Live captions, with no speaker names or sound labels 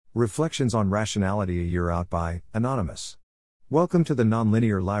Reflections on Rationality, a year out by Anonymous. Welcome to the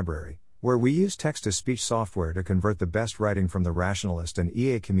Nonlinear Library, where we use text-to-speech software to convert the best writing from the rationalist and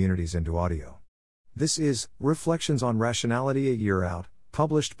EA communities into audio. This is Reflections on Rationality, a year out,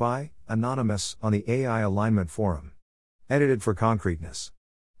 published by Anonymous on the AI Alignment Forum. Edited for concreteness.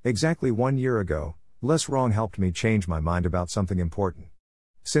 Exactly 1 year ago, Less Wrong helped me change my mind about something important.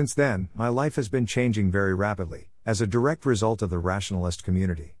 Since then, my life has been changing very rapidly, as a direct result of the rationalist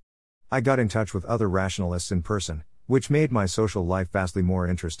community. I got in touch with other rationalists in person, which made my social life vastly more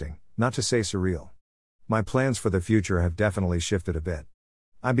interesting, not to say surreal. My plans for the future have definitely shifted a bit.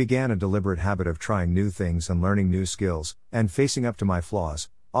 I began a deliberate habit of trying new things and learning new skills, and facing up to my flaws,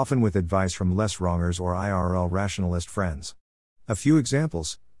 often with advice from less wrongers or IRL rationalist friends. A few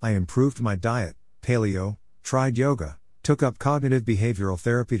examples: I improved my diet, paleo, tried yoga, took up cognitive behavioral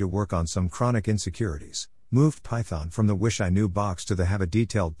therapy to work on some chronic insecurities, moved Python from the Wish I Knew box to the Have a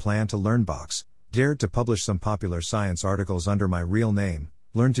Detailed Plan to Learn box, dared to publish some popular science articles under my real name,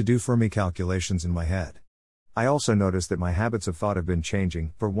 learned to do Fermi calculations in my head. I also noticed that my habits of thought have been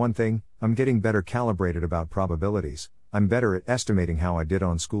changing. For one thing, I'm getting better calibrated about probabilities. I'm better at estimating how I did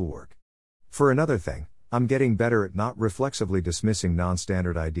on schoolwork. For another thing, I'm getting better at not reflexively dismissing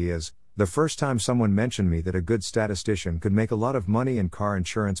non-standard ideas. The first time someone mentioned me that a good statistician could make a lot of money in car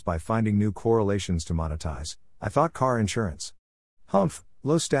insurance by finding new correlations to monetize, I thought car insurance. Humph,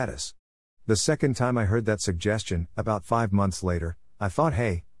 low status. The second time I heard that suggestion, about 5 months later, I thought,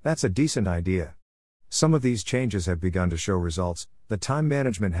 hey, that's a decent idea. Some of these changes have begun to show results. The time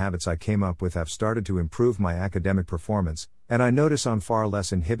management habits I came up with have started to improve my academic performance, and I notice I'm far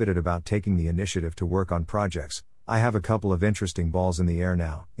less inhibited about taking the initiative to work on projects. I have a couple of interesting balls in the air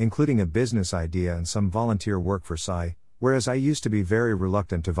now, including a business idea and some volunteer work for Sci, whereas I used to be very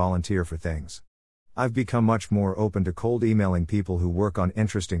reluctant to volunteer for things. I've become much more open to cold emailing people who work on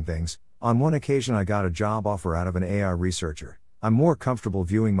interesting things. On one occasion I got a job offer out of an AI researcher. I'm more comfortable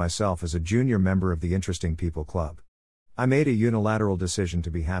viewing myself as a junior member of the Interesting People Club. I made a unilateral decision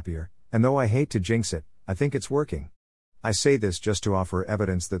to be happier, and though I hate to jinx it, I think it's working. I say this just to offer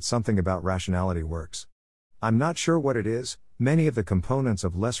evidence that something about rationality works. I'm not sure what it is. Many of the components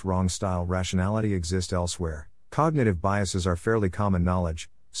of less wrong style rationality exist elsewhere. Cognitive biases are fairly common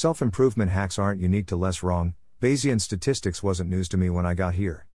knowledge. Self-improvement hacks aren't unique to less wrong. Bayesian statistics wasn't news to me when I got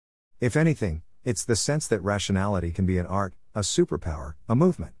here. If anything, it's the sense that rationality can be an art, a superpower, a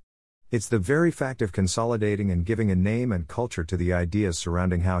movement. It's the very fact of consolidating and giving a name and culture to the ideas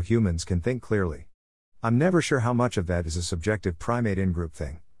surrounding how humans can think clearly. I'm never sure how much of that is a subjective primate in-group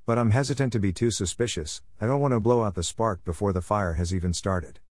thing. But I'm hesitant to be too suspicious. I don't want to blow out the spark before the fire has even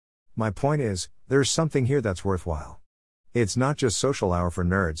started. My point is, there's something here that's worthwhile. It's not just social hour for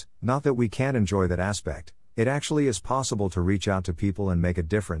nerds, not that we can't enjoy that aspect. It actually is possible to reach out to people and make a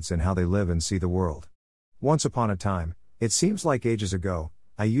difference in how they live and see the world. Once upon a time, it seems like ages ago,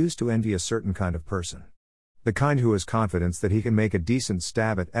 I used to envy a certain kind of person. The kind who has confidence that he can make a decent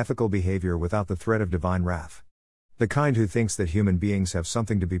stab at ethical behavior without the threat of divine wrath. The kind who thinks that human beings have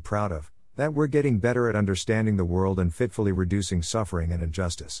something to be proud of, that we're getting better at understanding the world and fitfully reducing suffering and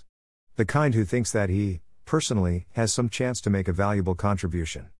injustice. The kind who thinks that he, personally, has some chance to make a valuable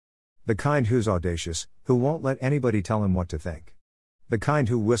contribution. The kind who's audacious, who won't let anybody tell him what to think. The kind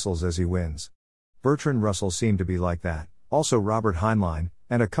who whistles as he wins. Bertrand Russell seemed to be like that, also Robert Heinlein,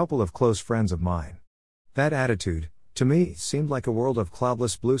 and a couple of close friends of mine. That attitude, to me, seemed like a world of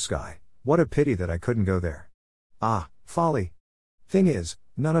cloudless blue sky. What a pity that I couldn't go there. Ah, folly. Thing is,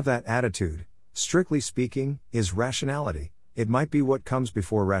 none of that attitude, strictly speaking, is rationality. It might be what comes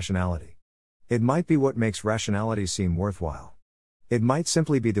before rationality. It might be what makes rationality seem worthwhile. It might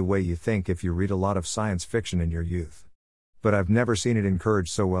simply be the way you think if you read a lot of science fiction in your youth. But I've never seen it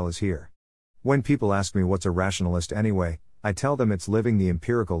encouraged so well as here. When people ask me what's a rationalist anyway, I tell them it's living the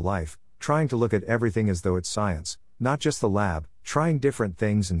empirical life, trying to look at everything as though it's science, not just the lab, trying different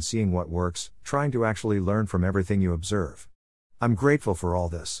things and seeing what works, trying to actually learn from everything you observe. I'm grateful for all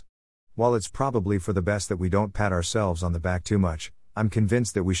this. While it's probably for the best that we don't pat ourselves on the back too much, I'm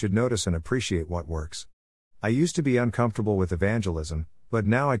convinced that we should notice and appreciate what works. I used to be uncomfortable with evangelism, but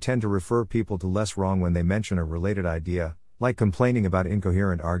now I tend to refer people to less wrong when they mention a related idea, like complaining about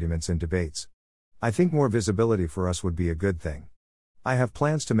incoherent arguments in debates. I think more visibility for us would be a good thing. I have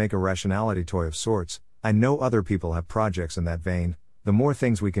plans to make a rationality toy of sorts. I know other people have projects in that vein. The more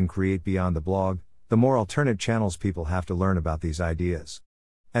things we can create beyond the blog, the more alternate channels people have to learn about these ideas.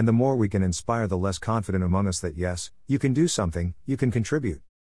 And the more we can inspire the less confident among us that yes, you can do something, you can contribute.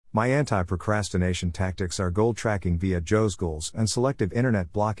 My anti-procrastination tactics are goal tracking via Joe's goals and selective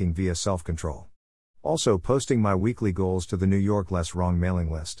internet blocking via self-control. Also posting my weekly goals to the New York Less Wrong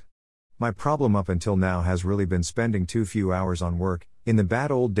mailing list. My problem up until now has really been spending too few hours on work. In the bad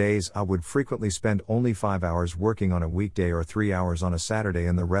old days, I would frequently spend only 5 hours working on a weekday or 3 hours on a Saturday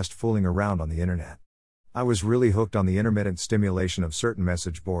and the rest fooling around on the internet. I was really hooked on the intermittent stimulation of certain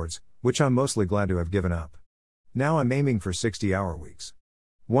message boards, which I'm mostly glad to have given up. Now I'm aiming for 60-hour weeks.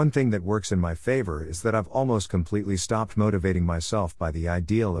 One thing that works in my favor is that I've almost completely stopped motivating myself by the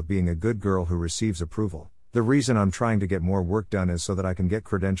ideal of being a good girl who receives approval. The reason I'm trying to get more work done is so that I can get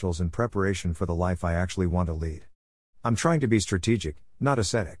credentials in preparation for the life I actually want to lead. I'm trying to be strategic, not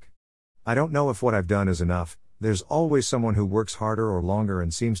ascetic. I don't know if what I've done is enough. There's always someone who works harder or longer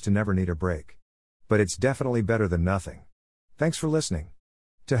and seems to never need a break. But it's definitely better than nothing. Thanks for listening.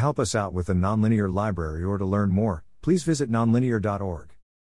 To help us out with the Nonlinear Library or to learn more, please visit nonlinear.org.